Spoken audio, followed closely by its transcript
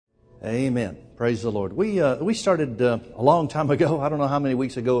Amen. Praise the Lord. We started a long time ago, I don't know how many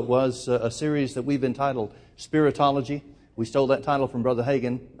weeks ago it was, a series that we've entitled Spiritology. We stole that title from Brother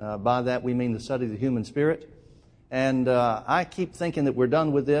Hagin. By that we mean the study of the human spirit. And I keep thinking that we're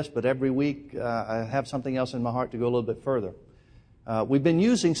done with this, but every week I have something else in my heart to go a little bit further. We've been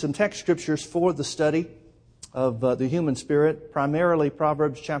using some text scriptures for the study of the human spirit, primarily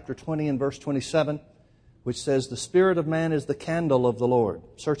Proverbs chapter 20 and verse 27. Which says, the spirit of man is the candle of the Lord,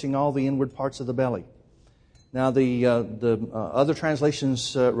 searching all the inward parts of the belly. Now, the other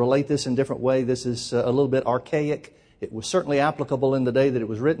translations relate this in different way. This is a little bit archaic. It was certainly applicable in the day that it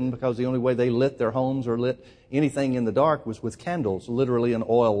was written because the only way they lit their homes or lit anything in the dark was with candles, literally an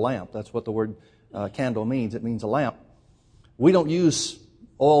oil lamp. That's what the word candle means. It means a lamp. We don't use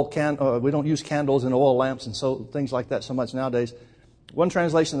candles and oil lamps and so things like that so much nowadays. One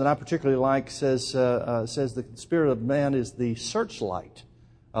translation that I particularly like says the spirit of man is the searchlight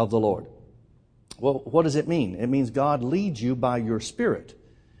of the Lord. Well, what does it mean? It means God leads you by your spirit.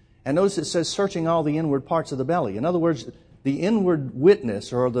 And notice it says searching all the inward parts of the belly. In other words, the inward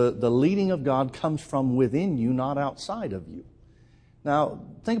witness or the leading of God comes from within you, not outside of you. Now,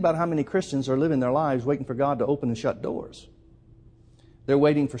 think about how many Christians are living their lives waiting for God to open and shut doors. They're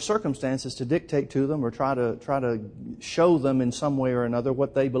waiting for circumstances to dictate to them or try to show them in some way or another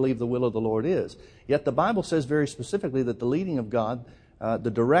what they believe the will of the Lord is. Yet the Bible says very specifically that the leading of God,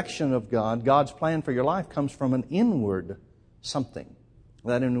 the direction of God, God's plan for your life comes from an inward something.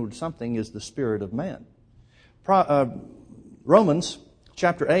 That inward something is the spirit of man. Romans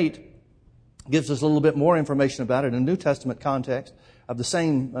chapter 8 gives us a little bit more information about it in a New Testament context of the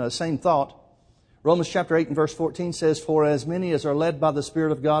same thought. Romans chapter 8 and verse 14 says, for as many as are led by the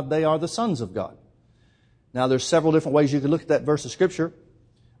Spirit of God, they are the sons of God. Now, there's several different ways you could look at that verse of Scripture.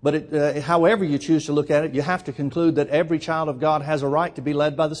 But however you choose to look at it, you have to conclude that every child of God has a right to be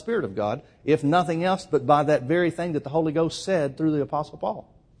led by the Spirit of God, if nothing else but by that very thing that the Holy Ghost said through the Apostle Paul.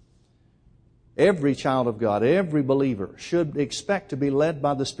 Every child of God, every believer should expect to be led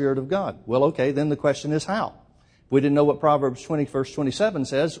by the Spirit of God. Well, okay, then the question is how? If we didn't know what Proverbs 20 verse 27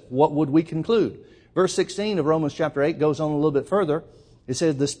 says, what would we conclude? Verse 16 of Romans chapter 8 goes on a little bit further. It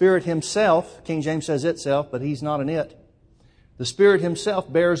says, the Spirit Himself, King James says itself, but He's not an it. The Spirit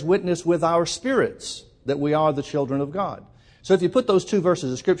Himself bears witness with our spirits that we are the children of God. So if you put those two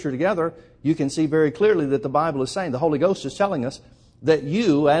verses of Scripture together, you can see very clearly that the Bible is saying, the Holy Ghost is telling us that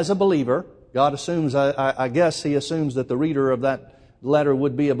you, as a believer, God assumes, I guess He assumes that the reader of that letter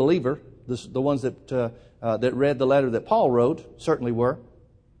would be a believer. The ones that read the letter that Paul wrote certainly were.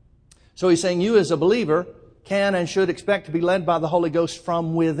 So he's saying you as a believer can and should expect to be led by the Holy Ghost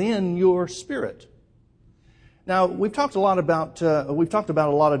from within your spirit. Now, we've talked about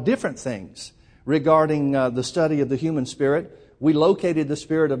a lot of different things regarding the study of the human spirit. We located the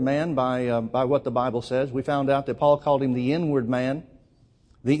spirit of man by what the Bible says. We found out that Paul called him the inward man,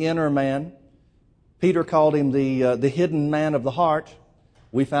 the inner man. Peter called him the hidden man of the heart.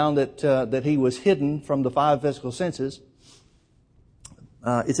 We found that he was hidden from the five physical senses.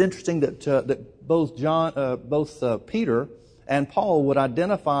 It's interesting that both Peter and Paul would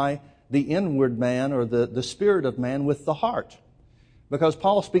identify the inward man or the spirit of man with the heart. Because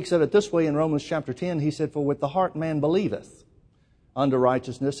Paul speaks of it this way in Romans chapter 10. He said, for with the heart man believeth unto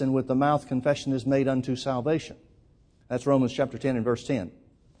righteousness, and with the mouth confession is made unto salvation. That's Romans chapter 10 and verse 10.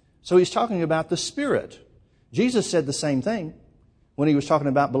 So he's talking about the spirit. Jesus said the same thing when He was talking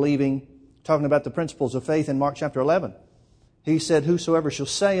about believing, talking about the principles of faith in Mark chapter 11. He said, whosoever shall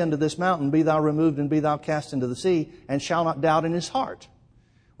say unto this mountain, be thou removed and be thou cast into the sea, and shall not doubt in his heart.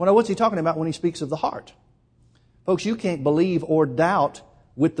 Well, now what's He talking about when He speaks of the heart? Folks, you can't believe or doubt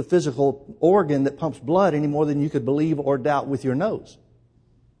with the physical organ that pumps blood any more than you could believe or doubt with your nose.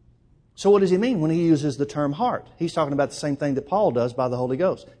 So what does He mean when He uses the term heart? He's talking about the same thing that Paul does by the Holy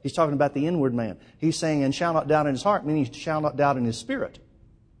Ghost. He's talking about the inward man. He's saying, and shall not doubt in his heart, meaning he shall not doubt in his spirit.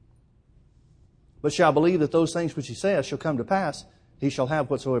 But shall believe that those things which He saith shall come to pass, he shall have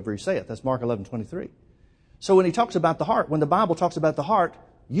whatsoever He saith. That's Mark 11:23. So when He talks about the heart, when the Bible talks about the heart,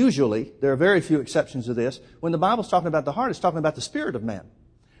 usually, there are very few exceptions to this, when the Bible's talking about the heart, it's talking about the spirit of man.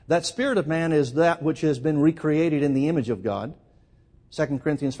 That spirit of man is that which has been recreated in the image of God. 2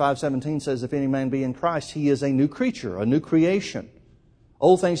 Corinthians 5:17 says, if any man be in Christ, he is a new creature, a new creation.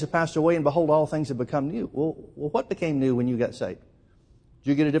 Old things have passed away, and behold, all things have become new. Well, what became new when you got saved?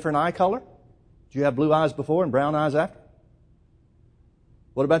 Did you get a different eye color? Did you have blue eyes before and brown eyes after?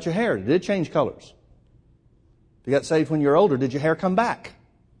 What about your hair? Did it change colors? If you got saved when you were older, did your hair come back?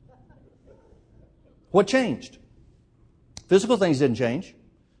 What changed? Physical things didn't change.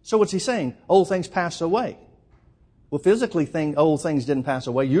 So what's He saying? Old things pass away. Well, physically, old things didn't pass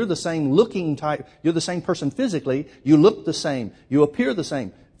away. You're the same looking type. You're the same person physically. You look the same. You appear the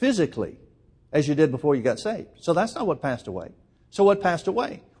same physically as you did before you got saved. So that's not what passed away. So what passed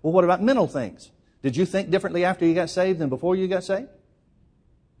away? Well, what about mental things? Did you think differently after you got saved than before you got saved?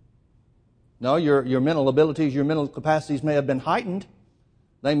 No, your mental abilities, your mental capacities may have been heightened.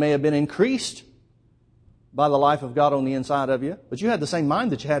 They may have been increased by the life of God on the inside of you. But you had the same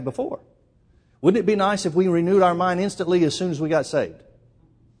mind that you had before. Wouldn't it be nice if we renewed our mind instantly as soon as we got saved?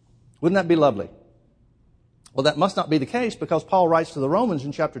 Wouldn't that be lovely? Well, that must not be the case because Paul writes to the Romans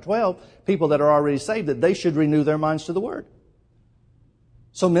in chapter 12, people that are already saved, that they should renew their minds to the Word.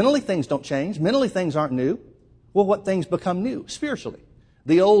 So mentally things don't change. Mentally things aren't new. Well, what things become new? Spiritually.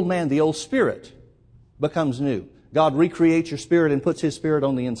 The old man, the old spirit becomes new. God recreates your spirit and puts His Spirit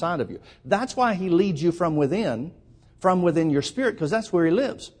on the inside of you. That's why He leads you from within your spirit, because that's where He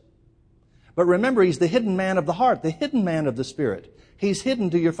lives. But remember, He's the hidden man of the heart, the hidden man of the Spirit. He's hidden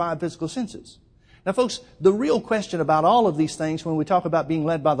to your 5 physical senses. Now, folks, the real question about all of these things when we talk about being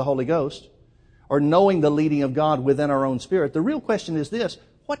led by the Holy Ghost or knowing the leading of God within our own spirit, the real question is this: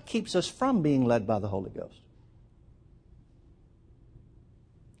 what keeps us from being led by the Holy Ghost?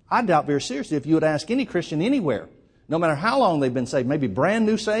 I doubt very seriously if you would ask any Christian anywhere, no matter how long they've been saved, maybe brand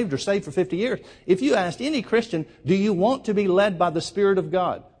new saved or saved for 50 years, if you asked any Christian, do you want to be led by the Spirit of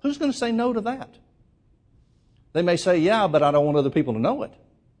God? Who's going to say no to that? They may say, yeah, but I don't want other people to know it.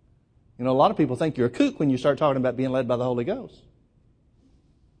 You know, a lot of people think you're a kook when you start talking about being led by the Holy Ghost.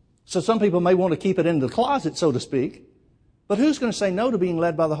 So some people may want to keep it in the closet, so to speak, but who's going to say no to being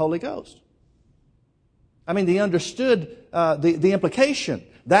led by the Holy Ghost? I mean, the implication,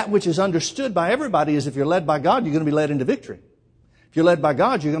 that which is understood by everybody is if you're led by God, you're going to be led into victory. If you're led by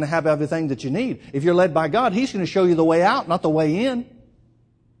God, you're going to have everything that you need. If you're led by God, He's going to show you the way out, not the way in,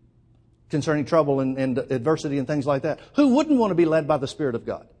 concerning trouble and adversity and things like that. Who wouldn't want to be led by the Spirit of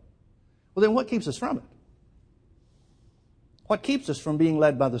God? Well, then what keeps us from it? What keeps us from being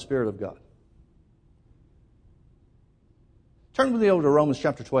led by the Spirit of God? Turn with me over to Romans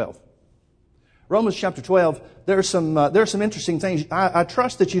chapter 12. Romans chapter 12, there are some interesting things. I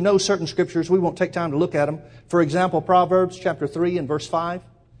trust that you know certain scriptures. We won't take time to look at them. For example, Proverbs chapter 3 and verse 5.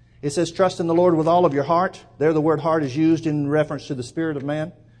 It says, trust in the Lord with all of your heart. There the word heart is used in reference to the spirit of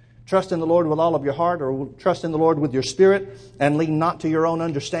man. Trust in the Lord with all of your heart, or trust in the Lord with your spirit, and lean not to your own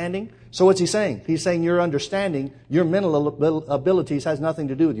understanding. So what's he saying? He's saying your understanding, your mental abilities has nothing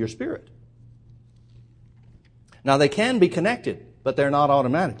to do with your spirit. Now they can be connected, but they're not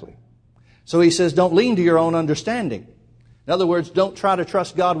automatically. So he says, don't lean to your own understanding. In other words, don't try to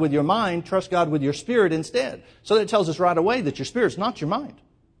trust God with your mind, trust God with your spirit instead. So that tells us right away that your spirit's not your mind.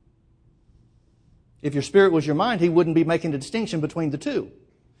 If your spirit was your mind, he wouldn't be making a distinction between the two.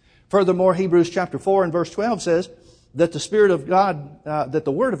 Furthermore, Hebrews chapter 4 and verse 12 says that the Spirit of God, that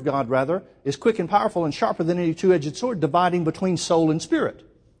the Word of God, rather, is quick and powerful and sharper than any two-edged sword, dividing between soul and spirit.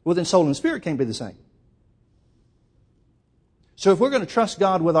 Well, then soul and spirit can't be the same. So if we're going to trust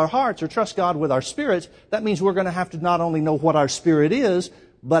God with our hearts or trust God with our spirits, that means we're going to have to not only know what our spirit is,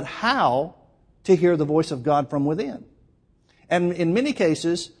 but how to hear the voice of God from within. And in many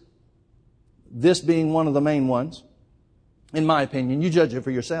cases, this being one of the main ones, in my opinion, you judge it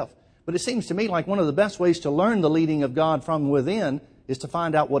for yourself. But it seems to me like one of the best ways to learn the leading of God from within is to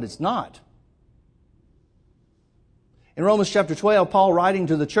find out what it's not. In Romans chapter 12, Paul writing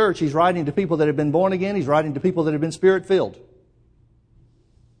to the church, he's writing to people that have been born again. He's writing to people that have been Spirit-filled.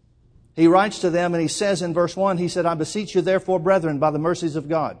 He writes to them and he says in verse 1, he said, I beseech you therefore, brethren, by the mercies of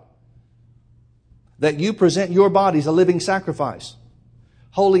God, that you present your bodies a living sacrifice,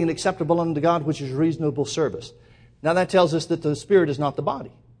 holy and acceptable unto God, which is reasonable service. Now that tells us that the Spirit is not the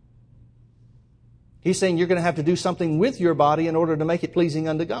body. He's saying you're going to have to do something with your body in order to make it pleasing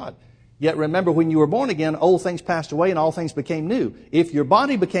unto God. Yet remember, when you were born again, old things passed away and all things became new. If your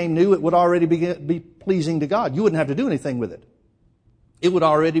body became new, it would already be pleasing to God. You wouldn't have to do anything with it. It would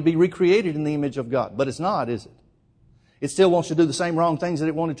already be recreated in the image of God. But it's not, is it? It still wants to do the same wrong things that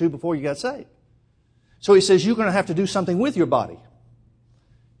it wanted to before you got saved. So he says you're going to have to do something with your body.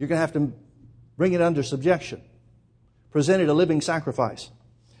 You're going to have to bring it under subjection. Present it a living sacrifice,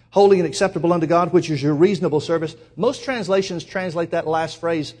 holy and acceptable unto God, which is your reasonable service. Most translations translate that last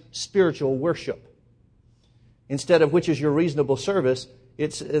phrase, spiritual worship. Instead of which is your reasonable service,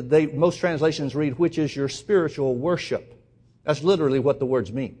 most translations read, which is your spiritual worship. That's literally what the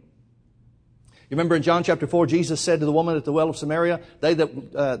words mean. You remember in John chapter 4, Jesus said to the woman at the well of Samaria, they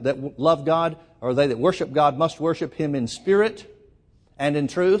that love God, or they that worship God, must worship Him in spirit and in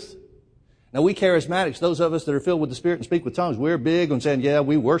truth. Now we charismatics, those of us that are filled with the Spirit and speak with tongues, we're big on saying, yeah,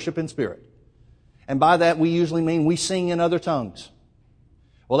 we worship in spirit. And by that we usually mean we sing in other tongues.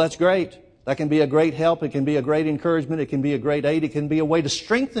 Well, that's great. That can be a great help. It can be a great encouragement. It can be a great aid. It can be a way to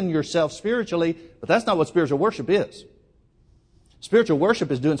strengthen yourself spiritually. But that's not what spiritual worship is. Spiritual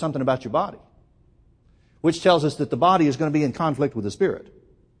worship is doing something about your body, which tells us that the body is going to be in conflict with the spirit.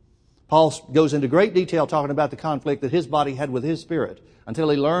 Paul goes into great detail talking about the conflict that his body had with his spirit until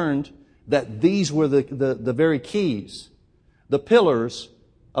he learned that these were the very keys, the pillars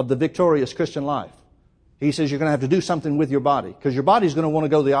of the victorious Christian life. He says you're going to have to do something with your body because your body's going to want to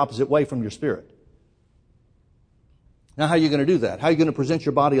go the opposite way from your spirit. Now, how are you going to do that? How are you going to present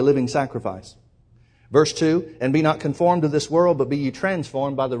your body a living sacrifice? Verse 2, and be not conformed to this world, but be ye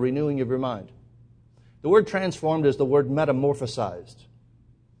transformed by the renewing of your mind. The word transformed is the word metamorphosized.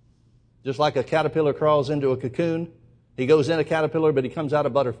 Just like a caterpillar crawls into a cocoon, he goes in a caterpillar, but he comes out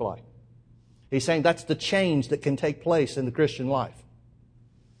a butterfly. He's saying that's the change that can take place in the Christian life.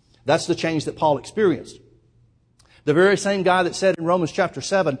 That's the change that Paul experienced. The very same guy that said in Romans chapter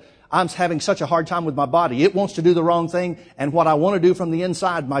 7, I'm having such a hard time with my body. It wants to do the wrong thing, and what I want to do from the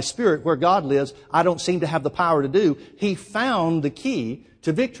inside, my spirit, where God lives, I don't seem to have the power to do. He found the key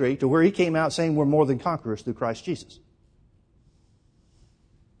to victory, to where he came out saying we're more than conquerors through Christ Jesus.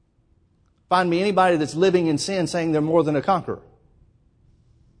 Find me anybody that's living in sin saying they're more than a conqueror.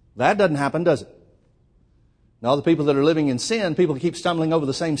 That doesn't happen, does it? Now, the people that are living in sin, people that keep stumbling over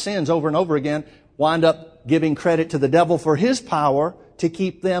the same sins over and over again, wind up giving credit to the devil for his power to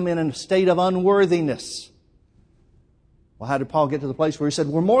keep them in a state of unworthiness. Well, how did Paul get to the place where he said,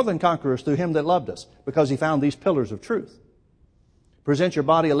 we're more than conquerors through him that loved us? Because he found these pillars of truth. Present your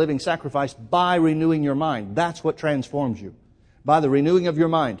body a living sacrifice by renewing your mind. That's what transforms you. By the renewing of your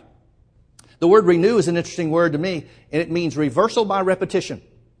mind. The word renew is an interesting word to me, and it means reversal by repetition.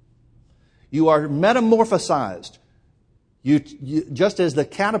 You are metamorphosized. You just as the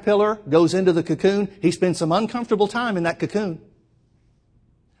caterpillar goes into the cocoon, he spends some uncomfortable time in that cocoon.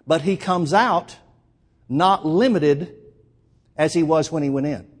 But he comes out not limited as he was when he went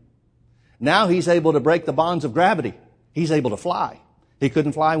in. Now he's able to break the bonds of gravity. He's able to fly. He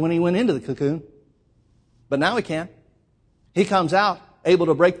couldn't fly when he went into the cocoon, but now he can. He comes out able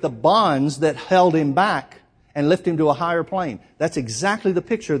to break the bonds that held him back and lift him to a higher plane. That's exactly the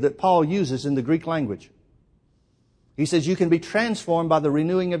picture that Paul uses in the Greek language. He says you can be transformed by the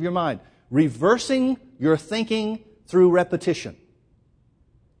renewing of your mind, reversing your thinking through repetition.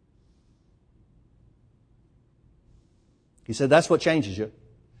 He said that's what changes you.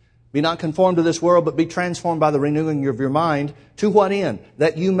 Be not conformed to this world, but be transformed by the renewing of your mind. To what end?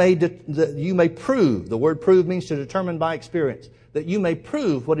 That you may prove. The word prove means to determine by experience. That you may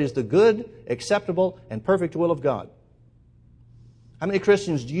prove what is the good, acceptable, and perfect will of God. How many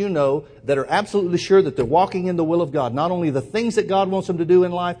Christians do you know that are absolutely sure that they're walking in the will of God? Not only the things that God wants them to do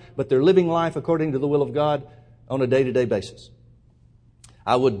in life, but they're living life according to the will of God on a day-to-day basis.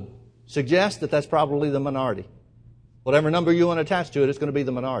 I would suggest that that's probably the minority. Whatever number you want to attach to it, it's going to be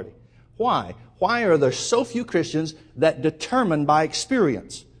the minority. Why? Why are there so few Christians that determine by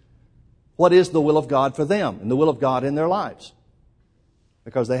experience what is the will of God for them and the will of God in their lives?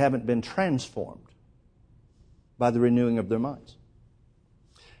 Because they haven't been transformed by the renewing of their minds.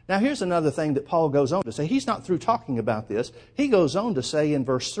 Now here's another thing that Paul goes on to say. He's not through talking about this. He goes on to say in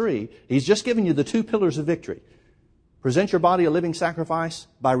verse 3, he's just giving you the two pillars of victory. Present your body a living sacrifice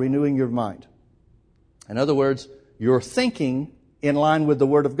by renewing your mind. In other words, your thinking in line with the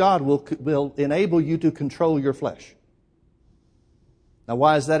Word of God will enable you to control your flesh. Now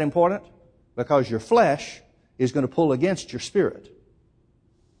why is that important? Because your flesh is going to pull against your spirit.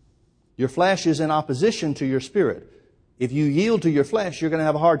 Your flesh is in opposition to your spirit. If you yield to your flesh, you're going to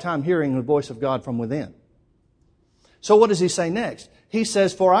have a hard time hearing the voice of God from within. So what does he say next? He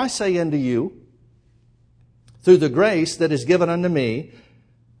says, for I say unto you, through the grace that is given unto me,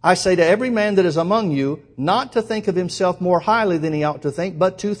 I say to every man that is among you, not to think of himself more highly than he ought to think,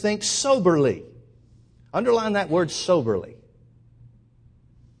 but to think soberly. Underline that word soberly.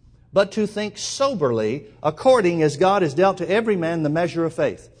 But to think soberly, according as God has dealt to every man the measure of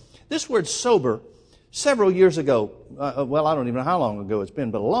faith. This word sober, several years ago, I don't even know how long ago it's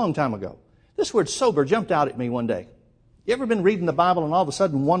been, but a long time ago, this word sober jumped out at me one day. You ever been reading the Bible and all of a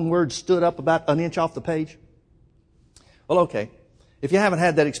sudden one word stood up about an inch off the page? Well, okay. If you haven't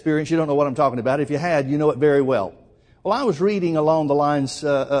had that experience, you don't know what I'm talking about. If you had, you know it very well. Well, I was reading along the lines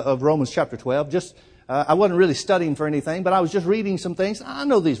of Romans chapter 12. I wasn't really studying for anything, but I was just reading some things. I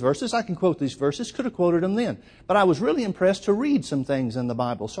know these verses. I can quote these verses. Could have quoted them then. But I was really impressed to read some things in the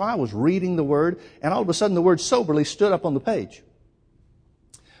Bible. So I was reading the Word, and all of a sudden the word soberly stood up on the page.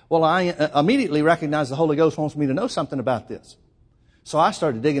 Well, I immediately recognized the Holy Ghost wants me to know something about this. So I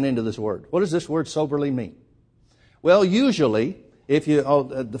started digging into this word. What does this word soberly mean? Well, usually, if you,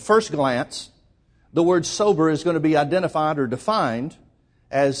 at the first glance, the word sober is going to be identified or defined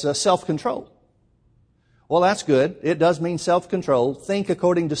as self-control. Well, that's good. It does mean self-control. Think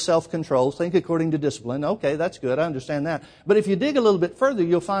according to self-control. Think according to discipline. Okay, that's good. I understand that. But if you dig a little bit further,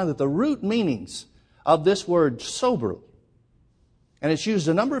 you'll find that the root meanings of this word sober, and it's used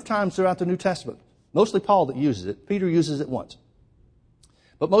a number of times throughout the New Testament. Mostly Paul that uses it. Peter uses it once.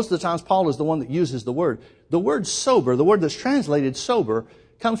 But most of the times Paul is the one that uses the word. The word sober, the word that's translated sober,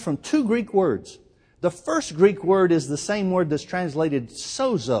 comes from two Greek words. The first Greek word is the same word that's translated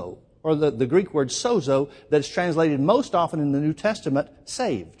sozo, or the Greek word sozo, that's translated most often in the New Testament,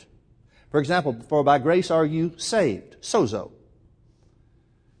 saved. For example, for by grace are you saved, sozo.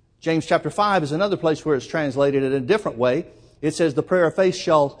 James chapter 5 is another place where it's translated in a different way. It says the prayer of faith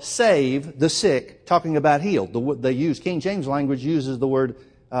shall save the sick, talking about healed. King James language uses the word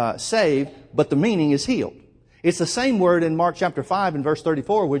save, but the meaning is healed. It's the same word in Mark chapter 5 and verse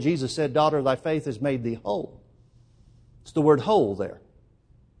 34 where Jesus said, daughter, thy faith has made thee whole. It's the word whole there.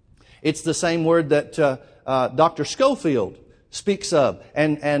 It's the same word that Dr. Schofield speaks of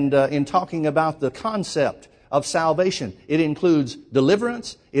and in talking about the concept of salvation. It includes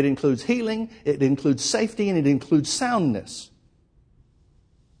deliverance, it includes healing, it includes safety, and it includes soundness.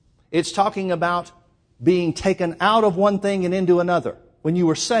 It's talking about being taken out of one thing and into another. When you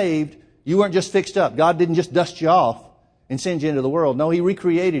were saved, you weren't just fixed up. God didn't just dust you off and send you into the world. No, He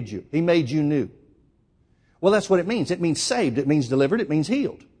recreated you. He made you new. Well, that's what it means. It means saved. It means delivered. It means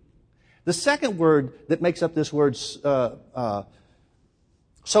healed. The second word that makes up this word, sober,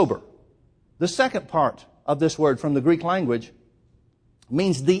 the second part of this word from the Greek language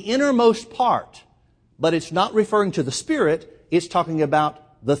means the innermost part, but it's not referring to the spirit. It's talking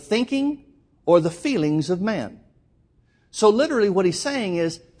about the thinking or the feelings of man. So literally what he's saying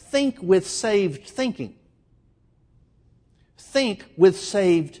is think with saved thinking. Think with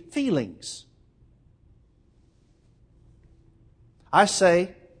saved feelings. I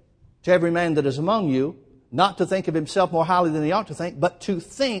say to every man that is among you, not to think of himself more highly than he ought to think, but to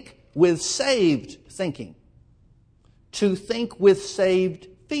think with saved thinking. To think with saved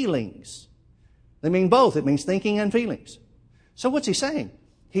feelings. They mean both. It means thinking and feelings. So what's he saying?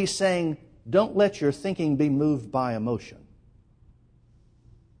 He's saying, don't let your thinking be moved by emotion.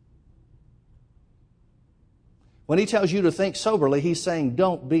 When he tells you to think soberly, he's saying,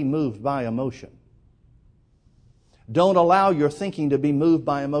 don't be moved by emotion. Don't allow your thinking to be moved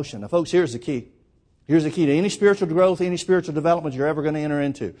by emotion. Now, folks, here's the key. Here's the key to any spiritual growth, any spiritual development you're ever going to enter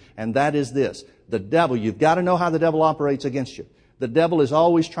into. And that is this. The devil, you've got to know how the devil operates against you. The devil is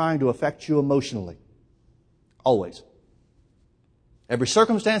always trying to affect you emotionally. Always. Every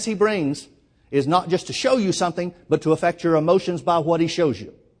circumstance he brings is not just to show you something, but to affect your emotions by what he shows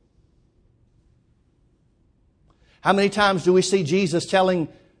you. How many times do we see Jesus telling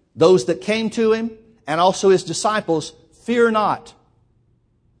those that came to Him and also His disciples, fear not?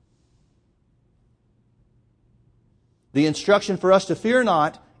 The instruction for us to fear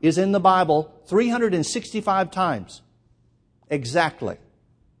not is in the Bible 365 times. Exactly.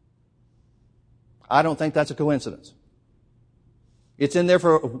 I don't think that's a coincidence. It's in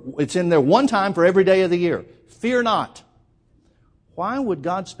there one time for every day of the year. Fear not. Why would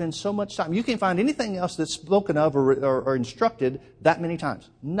God spend so much time? You can't find anything else that's spoken of or instructed that many times.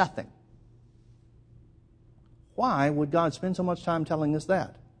 Nothing. Why would God spend so much time telling us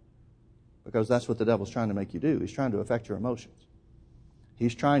that? Because that's what the devil's trying to make you do. He's trying to affect your emotions.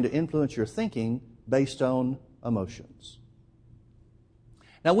 He's trying to influence your thinking based on emotions.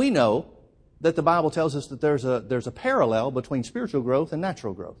 Now we know that the Bible tells us that there's a parallel between spiritual growth and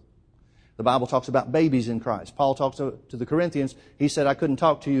natural growth. The Bible talks about babies in Christ. Paul talks to the Corinthians. He said, I couldn't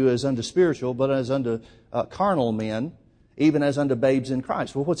talk to you as unto spiritual, but as unto carnal men, even as unto babes in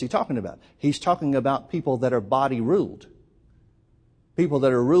Christ. Well, what's he talking about? He's talking about people that are body ruled. People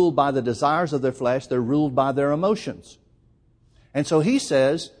that are ruled by the desires of their flesh. They're ruled by their emotions. And so he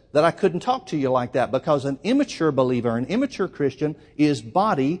says that I couldn't talk to you like that because an immature believer, an immature Christian, is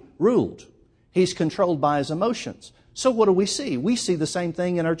body ruled. He's controlled by his emotions. So what do we see? We see the same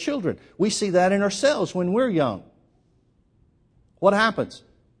thing in our children. We see that in ourselves when we're young. What happens?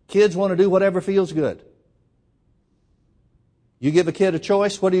 Kids want to do whatever feels good. You give a kid a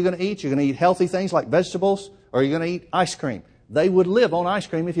choice, what are you going to eat? You're going to eat healthy things like vegetables, or are you going to eat ice cream? They would live on ice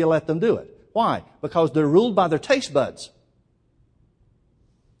cream if you let them do it. Why? Because they're ruled by their taste buds.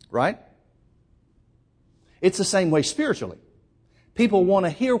 Right? It's the same way spiritually. People want to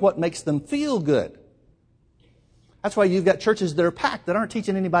hear what makes them feel good. That's why you've got churches that are packed that aren't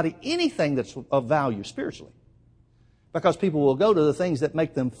teaching anybody anything that's of value spiritually. because people will go to the things that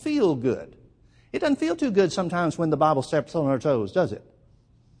make them feel good. It doesn't feel too good sometimes when the Bible steps on our toes, does it?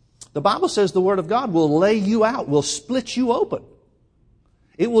 The Bible says the Word of God will lay you out, will split you open.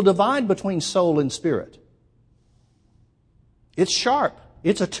 It will divide between soul and spirit. It's sharp.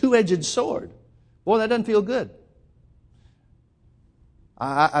 It's a two-edged sword. Boy, that doesn't feel good.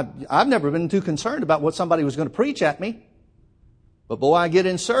 I've never been too concerned about what somebody was going to preach at me. But boy, I get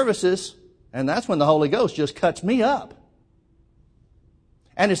in services, and that's when the Holy Ghost just cuts me up.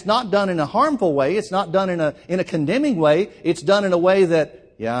 And it's not done in a harmful way. It's not done in a condemning way. It's done in a way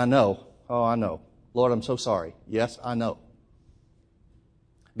that, yeah, I know. Oh, I know. Lord, I'm so sorry. Yes, I know.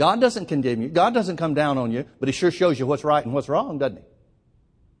 God doesn't condemn you. God doesn't come down on you, but He sure shows you what's right and what's wrong, doesn't He?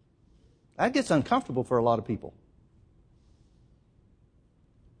 That gets uncomfortable for a lot of people.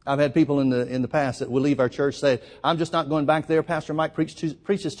 I've had people in the past that will leave our church say, I'm just not going back there. Pastor Mike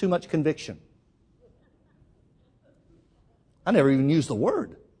preaches too much conviction. I never even used the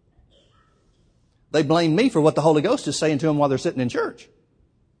word. They blame me for what the Holy Ghost is saying to them while they're sitting in church.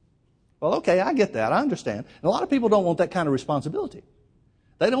 Well, okay, I get that. I understand. And a lot of people don't want that kind of responsibility.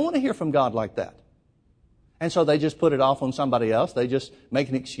 They don't want to hear from God like that. And so they just put it off on somebody else. They just make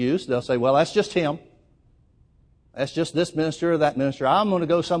an excuse. They'll say, well, that's just him. That's just this minister or that minister. I'm going to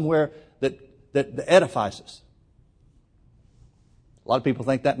go somewhere that edifies us. A lot of people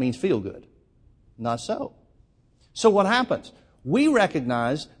think that means feel good. Not so. So what happens? We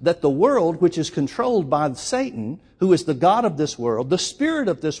recognize that the world, which is controlled by Satan, who is the god of this world, the spirit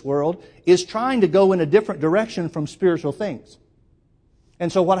of this world, is trying to go in a different direction from spiritual things.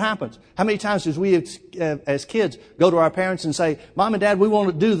 And so what happens? How many times do we as kids go to our parents and say, Mom and Dad, we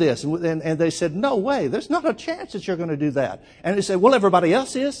want to do this. And they said, no way. There's not a chance that you're going to do that. And they say, well, everybody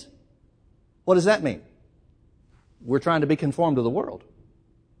else is. What does that mean? We're trying to be conformed to the world.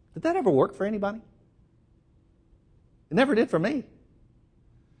 Did that ever work for anybody? It never did for me.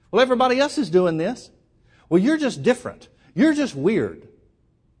 Well, everybody else is doing this. Well, you're just different. You're just weird.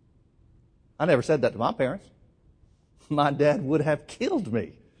 I never said that to my parents. My dad would have killed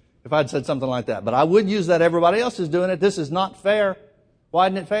me if I'd said something like that. But I would use that everybody else is doing it. This is not fair. Why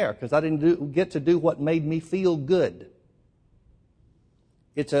isn't it fair? Because I didn't get to do what made me feel good.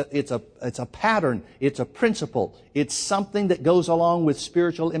 It's a pattern. It's a principle. It's something that goes along with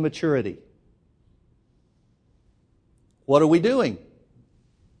spiritual immaturity. What are we doing?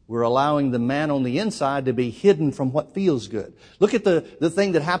 We're allowing the man on the inside to be hidden from what feels good. Look at the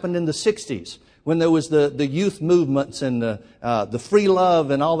thing that happened in the 60s when there was the youth movements and the free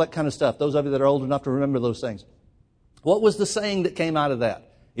love and all that kind of stuff. Those of you that are old enough to remember those things. What was the saying that came out of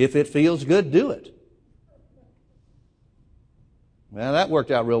that? If it feels good, do it. Well, that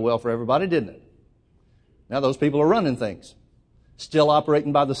worked out real well for everybody, didn't it? Now those people are running things. Still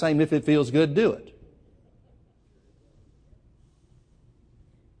operating by the same, if it feels good, do it.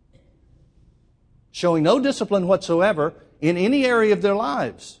 Showing no discipline whatsoever in any area of their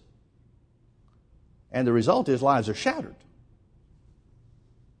lives. And the result is lives are shattered.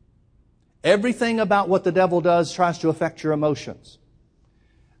 Everything about what the devil does tries to affect your emotions.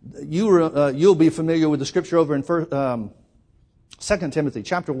 You'll be familiar with the scripture over in 2 Timothy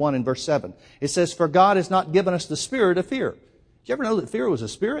chapter 1 and verse 7. It says, for God has not given us the spirit of fear. Did you ever know that fear was a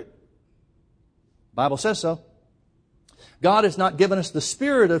spirit? The Bible says so. God has not given us the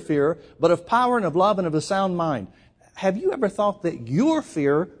spirit of fear, but of power and of love and of a sound mind. Have you ever thought that your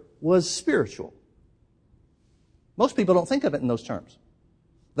fear was spiritual? Most people don't think of it in those terms.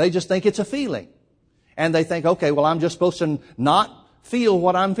 They just think it's a feeling. And they think, okay, well, I'm just supposed to not feel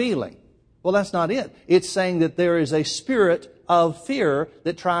what I'm feeling. Well, that's not it. It's saying that there is a spirit of fear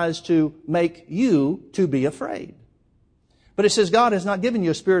that tries to make you to be afraid. But it says God has not given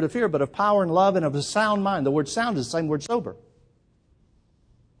you a spirit of fear, but of power and love and of a sound mind. The word sound is the same word sober.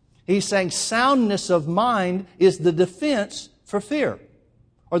 He's saying soundness of mind is the defense for fear,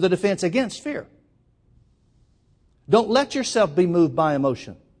 or the defense against fear. Don't let yourself be moved by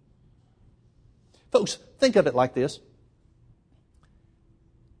emotion. Folks, think of it like this.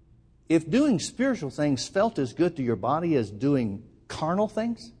 If doing spiritual things felt as good to your body as doing carnal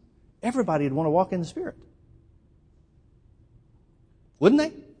things, everybody would want to walk in the Spirit. Wouldn't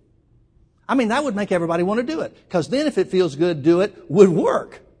they? I mean, that would make everybody want to do it. Because then if it feels good, do it would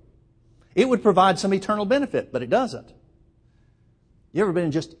work. It would provide some eternal benefit, but it doesn't. You ever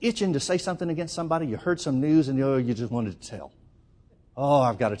been just itching to say something against somebody? You heard some news and you just wanted to tell. Oh,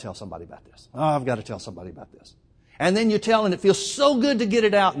 I've got to tell somebody about this. Oh, I've got to tell somebody about this. And then you tell and it feels so good to get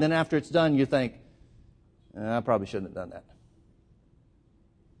it out. And then after it's done, you think, I probably shouldn't have done that.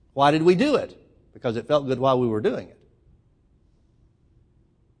 Why did we do it? Because it felt good while we were doing it.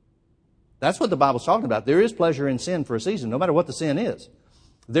 That's what the Bible's talking about. There is pleasure in sin for a season, no matter what the sin is.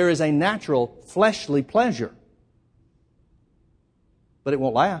 There is a natural, fleshly pleasure. But it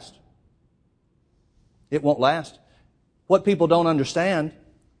won't last. It won't last. What people don't understand,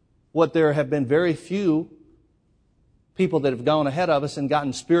 what there have been very few people that have gone ahead of us and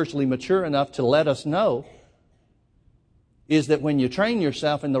gotten spiritually mature enough to let us know, is that when you train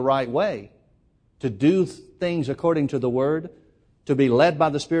yourself in the right way, to do things according to the Word, to be led by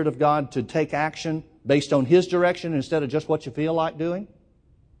the Spirit of God, to take action based on His direction instead of just what you feel like doing,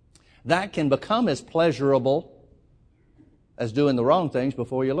 that can become as pleasurable as doing the wrong things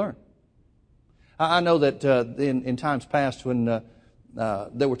before you learn. I know that in times past when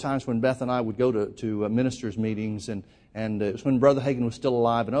there were times when Beth and I would go to ministers' meetings, and it was when Brother Hagin was still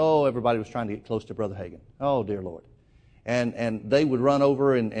alive, and everybody was trying to get close to Brother Hagin. Oh, dear Lord. And they would run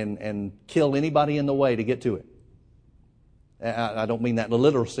over and kill anybody in the way to get to it. I don't mean that in a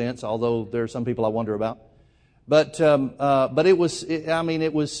literal sense, although there are some people I wonder about. But it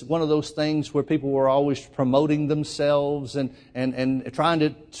was one of those things where people were always promoting themselves and trying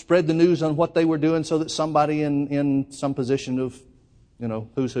to spread the news on what they were doing so that somebody in some position of,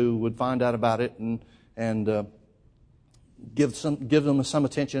 who's who would find out about it and give them some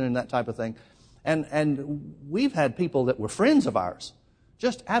attention and that type of thing. And we've had people that were friends of ours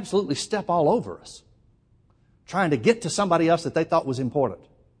just absolutely step all over us, trying to get to somebody else that they thought was important.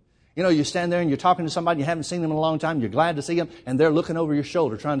 You stand there and you're talking to somebody you haven't seen them in a long time, you're glad to see them, and they're looking over your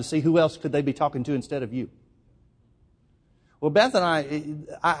shoulder trying to see who else could they be talking to instead of you. Well, Beth and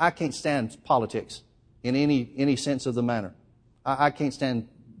I can't stand politics in any sense of the manner. I can't stand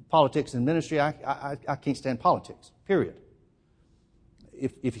politics in ministry. I can't stand politics, period.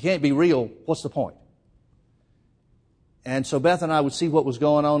 If you can't be real, what's the point? And so Beth and I would see what was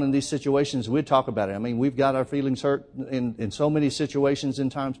going on in these situations. We'd talk about it. I mean, we've got our feelings hurt in so many situations in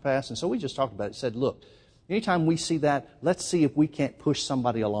times past. And so we just talked about it. Said, look, anytime we see that, let's see if we can't push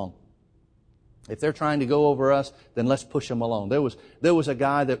somebody along. If they're trying to go over us, then let's push them along. There was a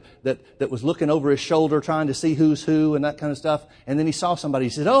guy that was looking over his shoulder trying to see who's who and that kind of stuff. And then he saw somebody.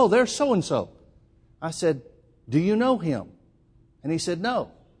 He said, oh, there's so-and-so. I said, do you know him? And he said,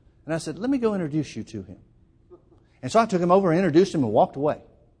 no. And I said, let me go introduce you to him. And so I took him over and introduced him and walked away.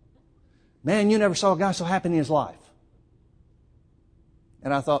 Man, you never saw a guy so happy in his life.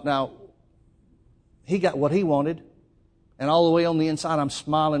 And I thought, now, he got what he wanted. And all the way on the inside, I'm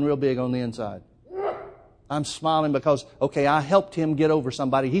smiling real big on the inside. I'm smiling because, okay, I helped him get over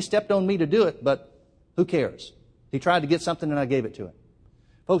somebody. He stepped on me to do it, but who cares? He tried to get something and I gave it to him.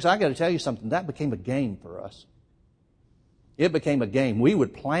 Folks, I got to tell you something. That became a game for us. It became a game. We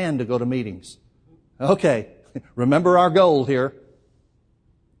would plan to go to meetings. Okay. Remember our goal here.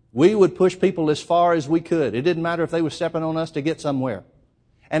 We would push people as far as we could. It didn't matter if they were stepping on us to get somewhere.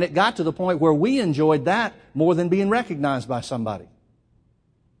 And it got to the point where we enjoyed that more than being recognized by somebody.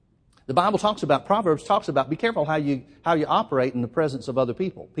 The Bible Proverbs talks about, be careful how you operate in the presence of other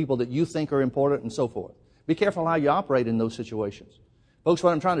people that you think are important and so forth. Be careful how you operate in those situations. Folks,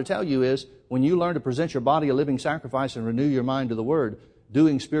 what I'm trying to tell you is, when you learn to present your body a living sacrifice and renew your mind to the Word,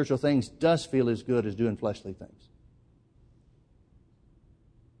 doing spiritual things does feel as good as doing fleshly things.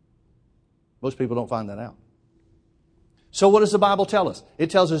 Most people don't find that out. So what does the Bible tell us? It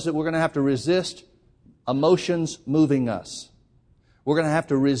tells us that we're going to have to resist emotions moving us. We're going to have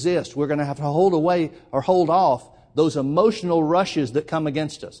to resist. We're going to have to hold away or hold off those emotional rushes that come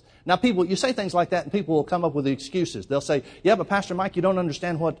against us. Now, you say things like that and people will come up with excuses. They'll say, yeah, but Pastor Mike, you don't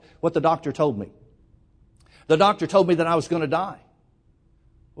understand what the doctor told me. The doctor told me that I was going to die.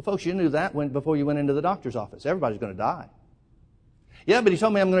 Well, folks, you knew that before you went into the doctor's office. Everybody's going to die. Yeah, but he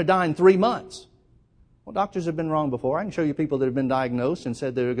told me I'm going to die in 3 months. Well, doctors have been wrong before. I can show you people that have been diagnosed and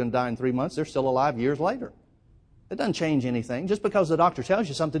said they're going to die in 3 months. They're still alive years later. It doesn't change anything. Just because the doctor tells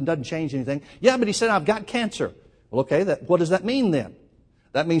you something doesn't change anything. Yeah, but he said I've got cancer. Well, okay, what does that mean then?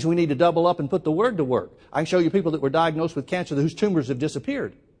 That means we need to double up and put the Word to work. I can show you people that were diagnosed with cancer whose tumors have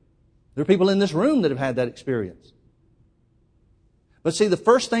disappeared. There are people in this room that have had that experience. But see, the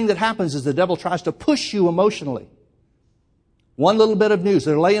first thing that happens is the devil tries to push you emotionally. One little bit of news.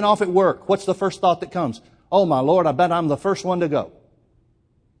 They're laying off at work. What's the first thought that comes? Oh, my Lord, I bet I'm the first one to go.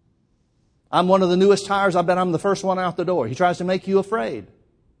 I'm one of the newest hires. I bet I'm the first one out the door. He tries to make you afraid.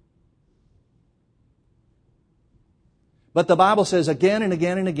 But the Bible says again and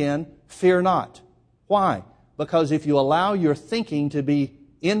again and again, fear not. Why? Because if you allow your thinking to be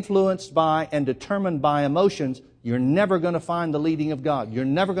influenced by and determined by emotions, you're never going to find the leading of God. You're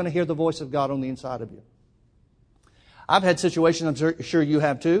never going to hear the voice of God on the inside of you. I've had situations, I'm sure you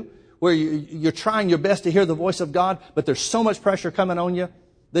have too, where you're trying your best to hear the voice of God, but there's so much pressure coming on you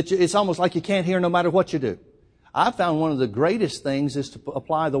that it's almost like you can't hear no matter what you do. I've found one of the greatest things is to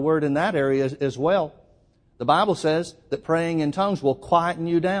apply the Word in that area as well. The Bible says that praying in tongues will quieten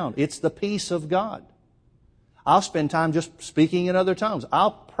you down. It's the peace of God. I'll spend time just speaking in other tongues.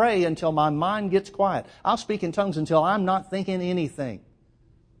 I'll pray until my mind gets quiet. I'll speak in tongues until I'm not thinking anything.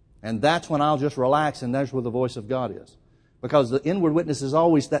 And that's when I'll just relax, and that's where the voice of God is. Because the inward witness is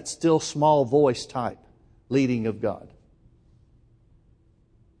always that still small voice type leading of God.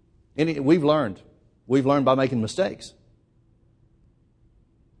 We've learned by making mistakes.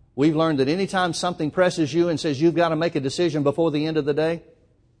 We've learned that anytime something presses you and says you've got to make a decision before the end of the day,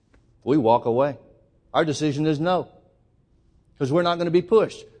 we walk away. Our decision is no. Because we're not going to be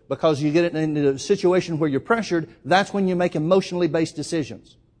pushed. Because you get into a situation where you're pressured, that's when you make emotionally based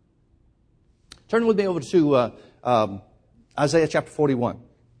decisions. Turn with me over to Isaiah chapter 41.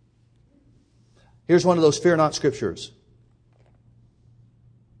 Here's one of those fear not scriptures.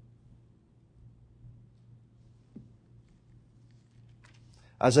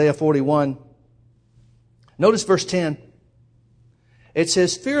 Isaiah 41. Notice verse 10. It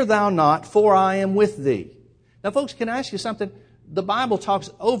says, "Fear thou not, for I am with thee." Now, folks, can I ask you something? The Bible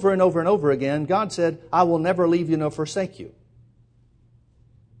talks over and over and over again. God said, "I will never leave you nor forsake you."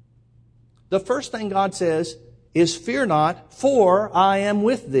 The first thing God says is, "Fear not, for I am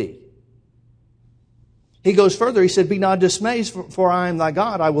with thee." He goes further. He said, "Be not dismayed, for I am thy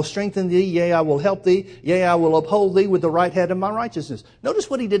God. I will strengthen thee, yea, I will help thee, yea, I will uphold thee with the right hand of my righteousness." Notice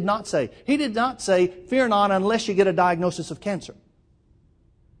what he did not say. He did not say, "Fear not unless you get a diagnosis of cancer."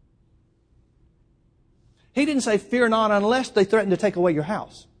 He didn't say, "Fear not unless they threaten to take away your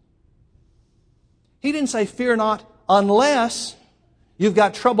house." He didn't say, "Fear not unless you've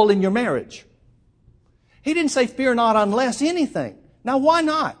got trouble in your marriage." He didn't say, "Fear not unless anything." Now, why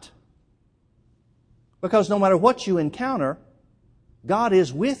not? Because no matter what you encounter, God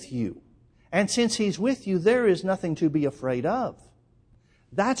is with you. And since He's with you, there is nothing to be afraid of.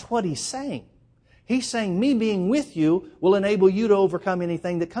 That's what He's saying. He's saying, me being with you will enable you to overcome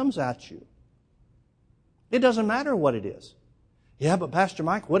anything that comes at you. It doesn't matter what it is. Yeah, but Pastor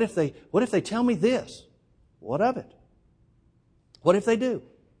Mike, what if they tell me this? What of it? What if they do?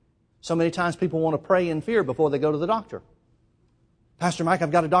 So many times people want to pray in fear before they go to the doctor. Pastor Mike,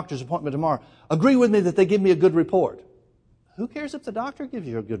 I've got a doctor's appointment tomorrow. Agree with me that they give me a good report. Who cares if the doctor gives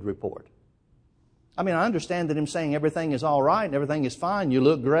you a good report? I mean, I understand that him saying everything is all right and everything is fine. You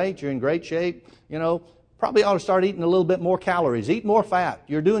look great. You're in great shape. You know, probably ought to start eating a little bit more calories. Eat more fat.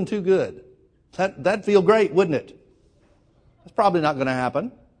 You're doing too good. That'd feel great, wouldn't it? That's probably not going to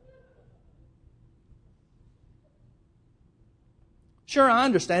happen. Sure, I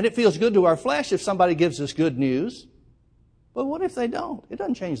understand. It feels good to our flesh if somebody gives us good news. But what if they don't? It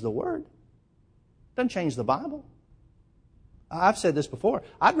doesn't change the Word. It doesn't change the Bible. I've said this before.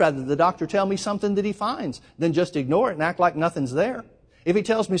 I'd rather the doctor tell me something that he finds than just ignore it and act like nothing's there. If he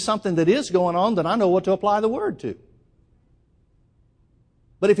tells me something that is going on, then I know what to apply the Word to.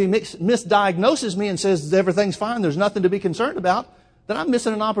 But if he misdiagnoses me and says everything's fine, there's nothing to be concerned about, then I'm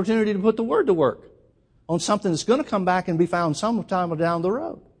missing an opportunity to put the Word to work on something that's going to come back and be found sometime down the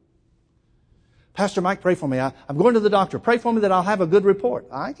road. Pastor Mike, pray for me. I'm going to the doctor. Pray for me that I'll have a good report.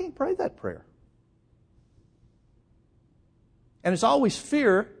 I can't pray that prayer. And it's always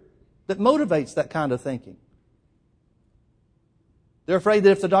fear that motivates that kind of thinking. They're afraid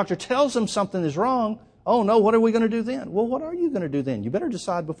that if the doctor tells them something is wrong, oh no, what are we going to do then? Well, what are you going to do then? You better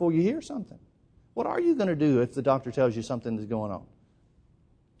decide before you hear something. What are you going to do if the doctor tells you something is going on?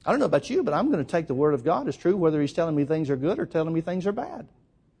 I don't know about you, but I'm going to take the Word of God as true whether He's telling me things are good or telling me things are bad.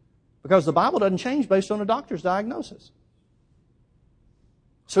 Because the Bible doesn't change based on a doctor's diagnosis.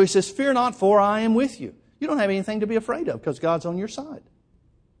 So He says, "Fear not, for I am with you." You don't have anything to be afraid of because God's on your side.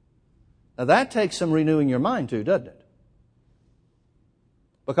 Now that takes some renewing your mind too, doesn't it?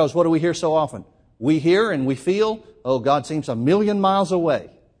 Because what do we hear so often? We hear and we feel, oh, God seems a million miles away.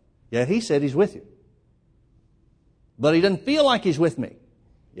 Yet He said He's with you. But He doesn't feel like He's with me.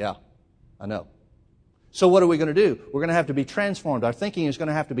 Yeah, I know. So what are we going to do? We're going to have to be transformed. Our thinking is going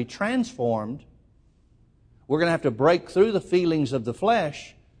to have to be transformed. We're going to have to break through the feelings of the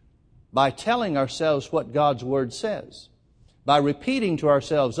flesh by telling ourselves what God's Word says. By repeating to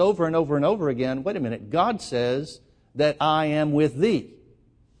ourselves over and over and over again, wait a minute, God says that I am with thee.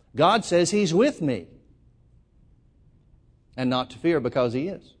 God says He's with me. And not to fear because He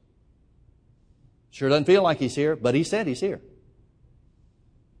is. Sure doesn't feel like He's here, but He said He's here.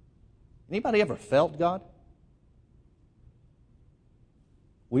 Anybody ever felt God?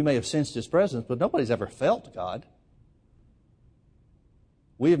 We may have sensed His presence, but nobody's ever felt God.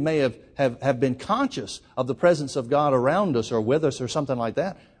 We may have been conscious of the presence of God around us or with us or something like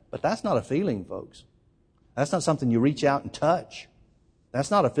that. But that's not a feeling, folks. That's not something you reach out and touch.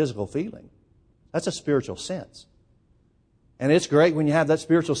 That's not a physical feeling. That's a spiritual sense. And it's great when you have that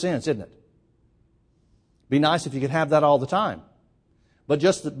spiritual sense, isn't it? Be nice if you could have that all the time. But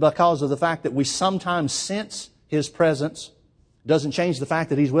just because of the fact that we sometimes sense His presence doesn't change the fact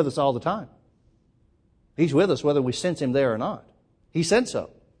that He's with us all the time. He's with us whether we sense Him there or not. He said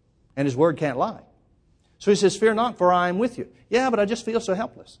so. And His Word can't lie. So He says, fear not, for I am with you. Yeah, but I just feel so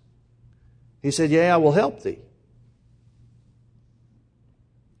helpless. He said, yeah, I will help thee.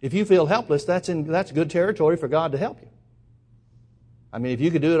 If you feel helpless, that's good territory for God to help you. I mean, if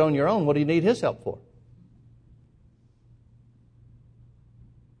you could do it on your own, what do you need His help for?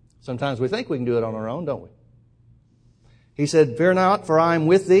 Sometimes we think we can do it on our own, don't we? He said, fear not, for I am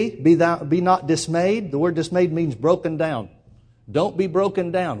with thee. Be not dismayed. The word dismayed means broken down. Don't be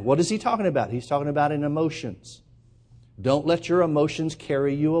broken down. What is He talking about? He's talking about in emotions. Don't let your emotions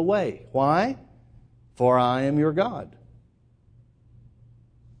carry you away. Why? For I am your God.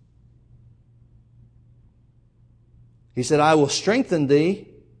 He said, I will strengthen thee.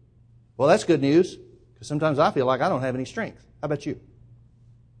 Well, that's good news, because sometimes I feel like I don't have any strength. How about you?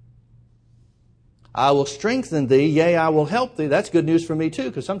 I will strengthen thee, yea, I will help thee. That's good news for me too,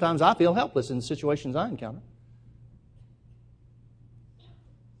 because sometimes I feel helpless in the situations I encounter.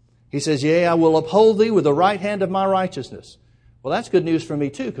 He says, yea, I will uphold thee with the right hand of my righteousness. Well, that's good news for me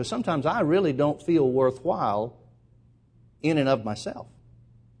too, because sometimes I really don't feel worthwhile in and of myself.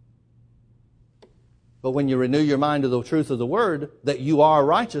 But when you renew your mind to the truth of the Word, that you are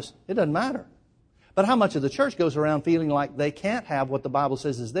righteous, it doesn't matter. But how much of the church goes around feeling like they can't have what the Bible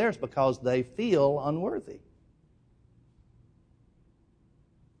says is theirs because they feel unworthy?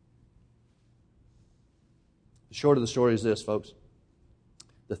 The short of the story is this, folks.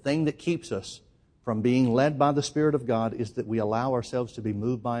 The thing that keeps us from being led by the Spirit of God is that we allow ourselves to be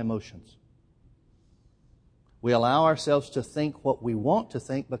moved by emotions. We allow ourselves to think what we want to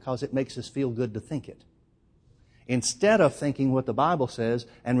think because it makes us feel good to think it, instead of thinking what the Bible says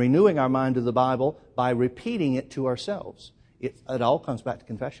and renewing our mind to the Bible by repeating it to ourselves. It all comes back to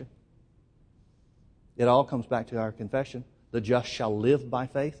confession. It all comes back to our confession. The just shall live by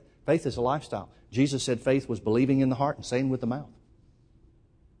faith. Faith is a lifestyle. Jesus said faith was believing in the heart and saying with the mouth.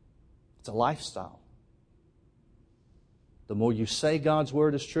 It's a lifestyle. The more you say God's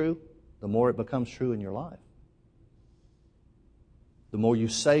Word is true, the more it becomes true in your life. The more you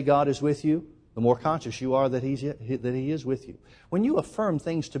say God is with you, the more conscious you are that He is with you. When you affirm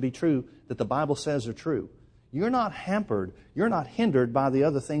things to be true that the Bible says are true, you're not hampered, you're not hindered by the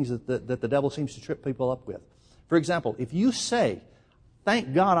other things that the devil seems to trip people up with. For example, if you say,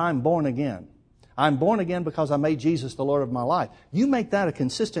 thank God I'm born again. I'm born again because I made Jesus the Lord of my life. You make that a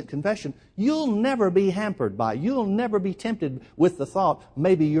consistent confession, you'll never be hampered by it. You'll never be tempted with the thought,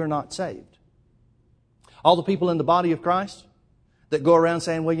 maybe you're not saved. All the people in the body of Christ that go around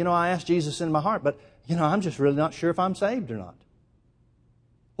saying, well, I asked Jesus in my heart, but, I'm just really not sure if I'm saved or not.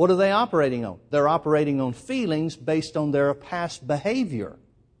 What are they operating on? They're operating on feelings based on their past behavior.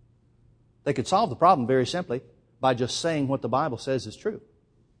 They could solve the problem very simply by just saying what the Bible says is true.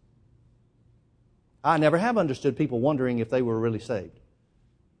 I never have understood people wondering if they were really saved.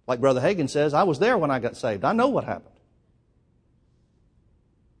 Like Brother Hagin says, I was there when I got saved. I know what happened.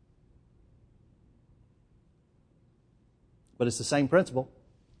 But it's the same principle.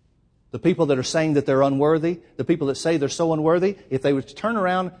 The people that are saying that they're unworthy, the people that say they're so unworthy, if they would turn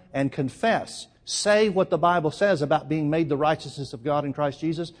around and confess, say what the Bible says about being made the righteousness of God in Christ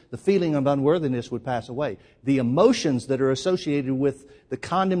Jesus, the feeling of unworthiness would pass away. The emotions that are associated with the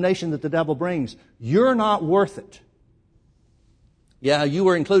condemnation that the devil brings, you're not worth it. Yeah, you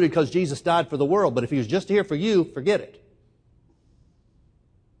were included because Jesus died for the world, but if He was just here for you, forget it.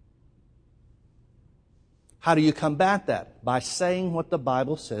 How do you combat that? By saying what the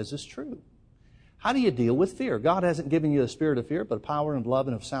Bible says is true. How do you deal with fear? God hasn't given you a spirit of fear, but a power and love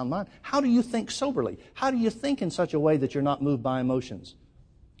and of sound mind. How do you think soberly? How do you think in such a way that you're not moved by emotions?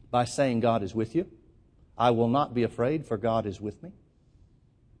 By saying God is with you. I will not be afraid, for God is with me.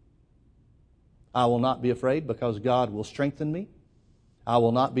 I will not be afraid because God will strengthen me. I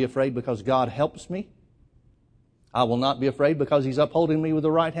will not be afraid because God helps me. I will not be afraid because He's upholding me with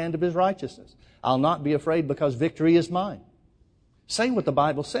the right hand of His righteousness. I'll not be afraid because victory is mine. Say what the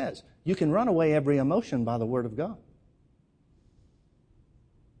Bible says. You can run away every emotion by the Word of God.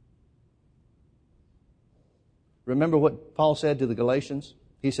 Remember what Paul said to the Galatians?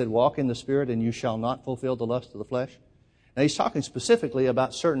 He said, walk in the Spirit and you shall not fulfill the lust of the flesh. Now he's talking specifically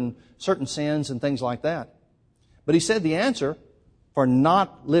about certain sins and things like that. But he said the answer for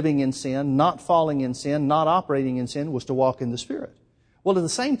not living in sin, not falling in sin, not operating in sin, was to walk in the Spirit. Well, the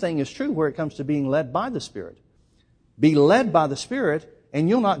same thing is true where it comes to being led by the Spirit. Be led by the Spirit, and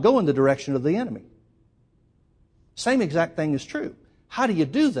you'll not go in the direction of the enemy. Same exact thing is true. How do you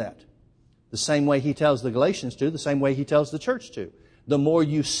do that? The same way he tells the Galatians to, the same way he tells the church to. The more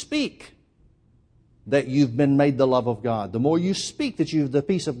you speak that you've been made the love of God, the more you speak that the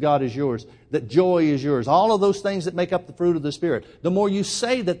peace of God is yours, that joy is yours, all of those things that make up the fruit of the Spirit, the more you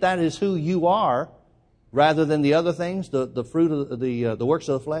say that that is who you are, rather than the other things, the fruit of the works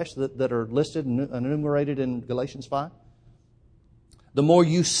of the flesh that are listed and enumerated in Galatians 5, the more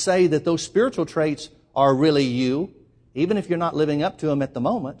you say that those spiritual traits are really you, even if you're not living up to them at the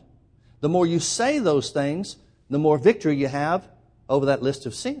moment, the more you say those things, the more victory you have over that list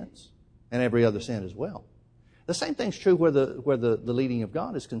of sins and every other sin as well. The same thing's true where the leading of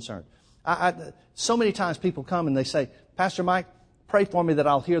God is concerned. So many times people come and they say, Pastor Mike, pray for me that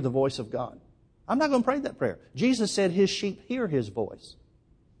I'll hear the voice of God. I'm not going to pray that prayer. Jesus said His sheep hear His voice.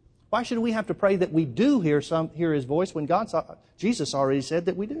 Why should we have to pray that we do hear His voice when Jesus already said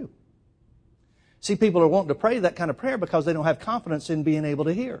that we do? See, people are wanting to pray that kind of prayer because they don't have confidence in being able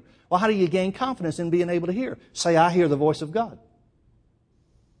to hear. Well, how do you gain confidence in being able to hear? Say, I hear the voice of God.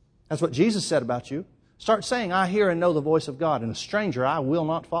 That's what Jesus said about you. Start saying, I hear and know the voice of God, and a stranger I will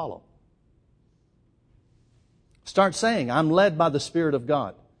not follow. Start saying, I'm led by the Spirit of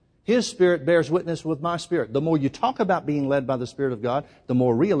God. His Spirit bears witness with my spirit. The more you talk about being led by the Spirit of God, the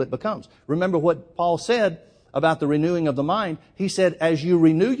more real it becomes. Remember what Paul said about the renewing of the mind. He said, as you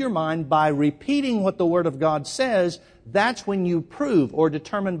renew your mind by repeating what the Word of God says, that's when you prove or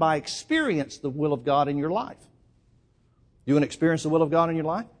determine by experience the will of God in your life. You want to experience the will of God in your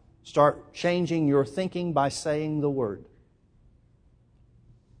life? Start changing your thinking by saying the Word.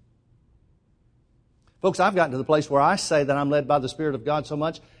 Folks, I've gotten to the place where I say that I'm led by the Spirit of God so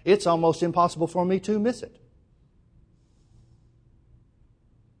much, it's almost impossible for me to miss it.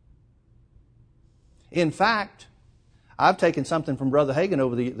 In fact, I've taken something from Brother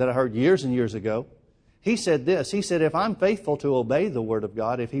Hagin that I heard years and years ago. He said this. He said, if I'm faithful to obey the Word of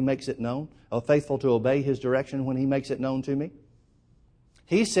God, if He makes it known, or faithful to obey His direction when He makes it known to me,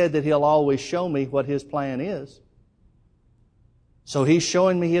 He said that He'll always show me what His plan is. So He's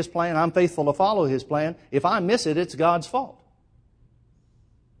showing me His plan. I'm faithful to follow His plan. If I miss it, it's God's fault.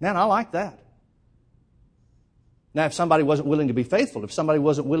 Man, I like that. Now, if somebody wasn't willing to be faithful, if somebody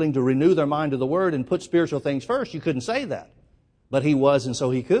wasn't willing to renew their mind to the Word and put spiritual things first, you couldn't say that. But He was, and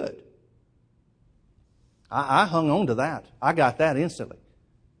so He could. I hung on to that. I got that instantly.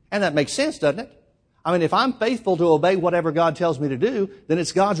 And that makes sense, doesn't it? I mean, if I'm faithful to obey whatever God tells me to do, then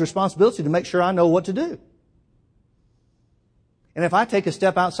it's God's responsibility to make sure I know what to do. And if I take a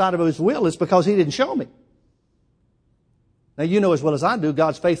step outside of His will, it's because He didn't show me. Now, you know as well as I do,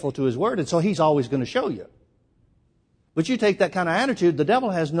 God's faithful to His Word, and so He's always going to show you. But you take that kind of attitude, the devil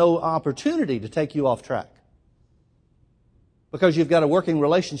has no opportunity to take you off track. Because you've got a working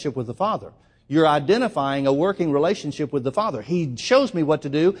relationship with the Father. You're identifying a working relationship with the Father. He shows me what to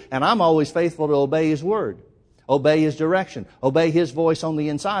do, and I'm always faithful to obey His Word. Obey His direction. Obey His voice on the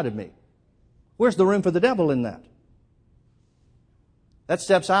inside of me. Where's the room for the devil in that? That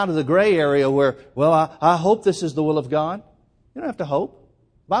steps out of the gray area where, well, I hope this is the will of God. You don't have to hope.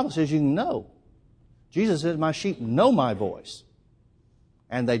 The Bible says you can know. Jesus says, my sheep know my voice,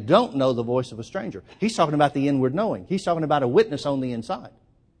 and they don't know the voice of a stranger. He's talking about the inward knowing. He's talking about a witness on the inside.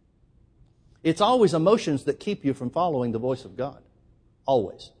 It's always emotions that keep you from following the voice of God.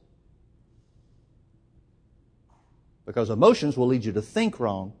 Always. Because emotions will lead you to think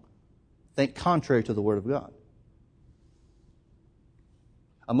wrong, think contrary to the Word of God.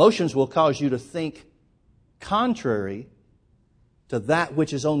 Emotions will cause you to think contrary to that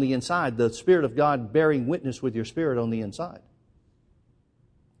which is on the inside, the Spirit of God bearing witness with your spirit on the inside.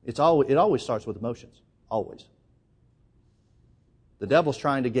 It always starts with emotions. Always. The devil's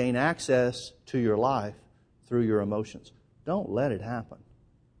trying to gain access to your life through your emotions. Don't let it happen.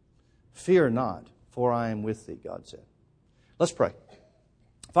 Fear not, for I am with thee, God said. Let's pray.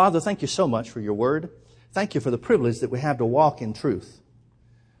 Father, thank you so much for your word. Thank you for the privilege that we have to walk in truth.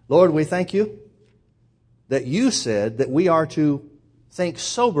 Lord, we thank you that you said that we are to think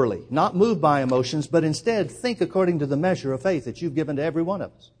soberly, not moved by emotions, but instead think according to the measure of faith that you've given to every one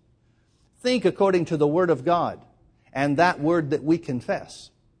of us. Think according to the Word of God and that Word that we confess.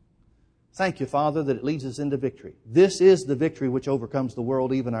 Thank you, Father, that it leads us into victory. This is the victory which overcomes the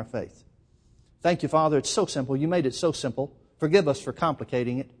world, even our faith. Thank you, Father. It's so simple. You made it so simple. Forgive us for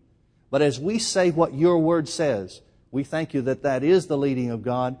complicating it. But as we say what your Word says, we thank you that that is the leading of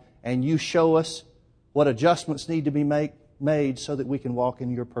God, and you show us what adjustments need to be made, made so that we can walk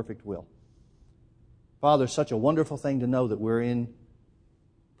in your perfect will. Father, it's such a wonderful thing to know that we're in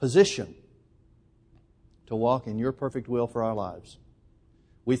position to walk in your perfect will for our lives.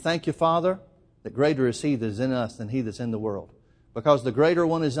 We thank you, Father, that greater is He that is in us than he that's in the world. Because the greater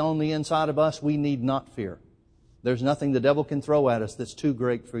one is on the inside of us, we need not fear. There's nothing the devil can throw at us that's too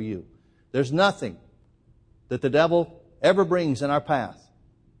great for you. There's nothing that the devil ever brings in our path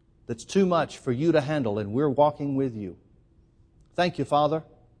that's too much for you to handle, and we're walking with you. Thank you, Father,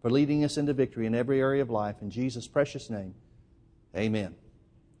 for leading us into victory in every area of life. In Jesus' precious name, amen.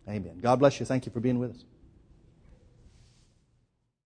 Amen. God bless you. Thank you for being with us.